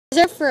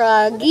There's our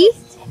froggy,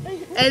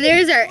 and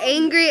there's our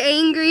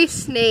angry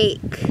snake.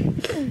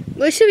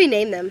 What should we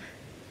name them?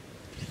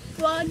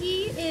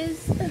 Froggy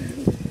is, I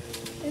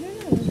don't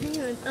know,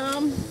 hang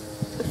on,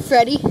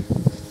 Freddy.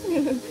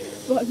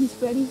 Froggy's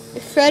Freddy.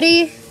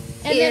 Freddy.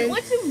 And then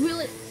what's a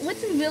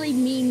really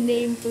mean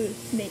name for a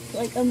snake?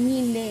 Like a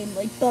mean name,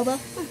 like Bubba?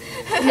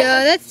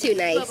 No, that's too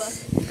nice. Bubba.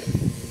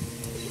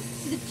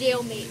 The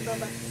jailmate,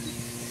 Bubba.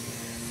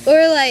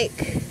 Or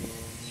like,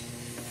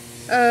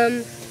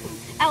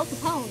 Al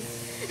Capone.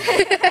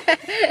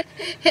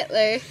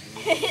 Hitler.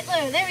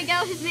 Hitler, there we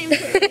go, his name's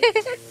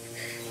Hitler.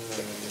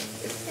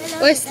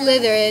 Or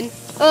Slytherin.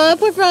 Oh,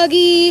 poor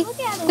Froggy. Look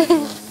at him.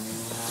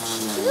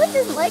 He really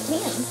doesn't like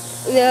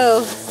hands.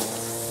 No.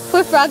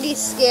 Poor Froggy's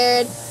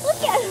scared.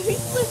 Look at him,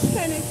 he's just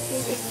trying to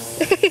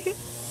escape.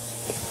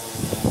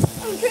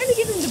 I'm trying to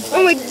get him to bite.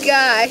 Oh my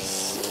gosh.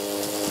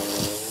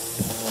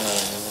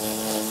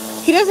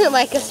 He doesn't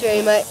like us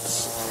very much.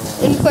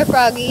 And poor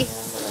Froggy.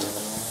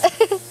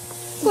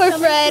 Poor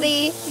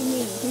Freddy.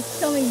 He's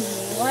coming to me.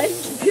 Why is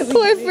he coming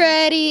Poor to me?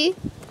 Freddy.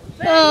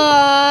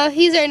 Aw,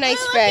 he's our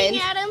nice friend.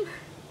 Looking at him.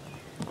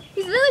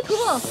 He's really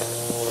cool.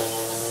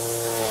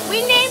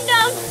 We named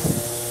him.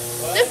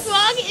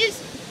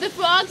 The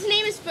frog's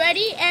name is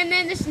Freddy, and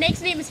then the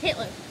snake's name is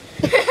Hitler.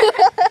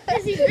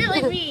 Because he's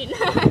really mean.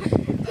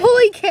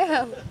 Holy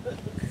cow.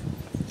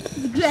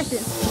 He's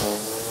aggressive.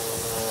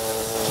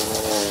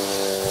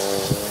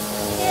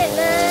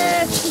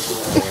 Hitler.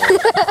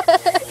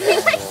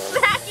 He's like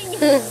smacking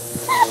him.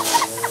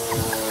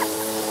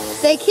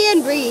 They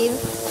can breathe.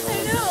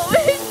 I know,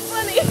 it's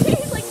funny.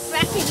 He's like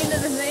smacking into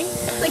the thing.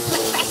 Like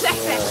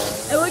smack.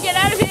 And we'll get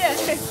out of here.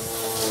 Did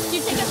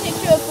you take a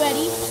picture of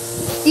Freddy?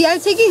 Yeah,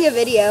 I'm taking a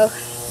video.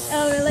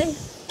 Oh, really?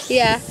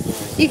 Yeah.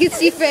 You can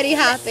see Freddy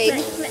hopping. I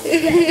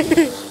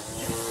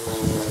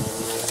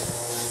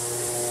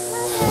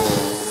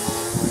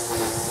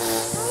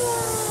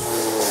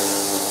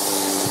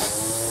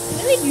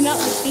really do not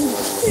like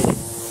fingers.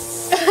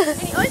 And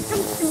he always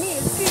comes to me.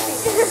 It's creepy.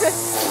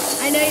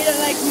 I know you don't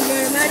like me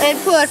very much. And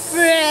poor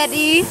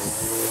Freddy.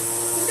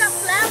 He's got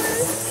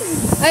flowers.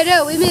 I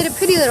know, we made a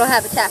pretty little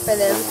habitat for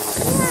them.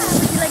 Yeah,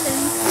 would you like to...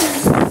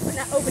 We're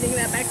not opening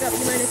that back up.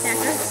 You might attack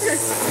us.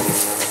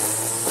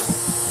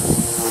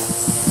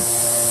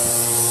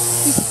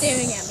 He's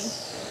staring at me.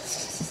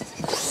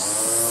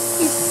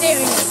 He's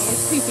staring at me.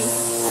 It's creepy.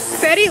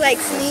 Freddy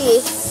likes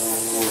me.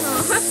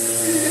 Aww.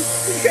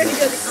 He's trying to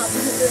go the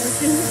opposite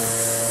direction.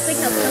 Like,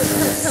 help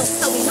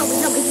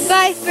me.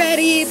 Bye,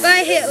 Freddy.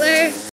 Bye, Hitler.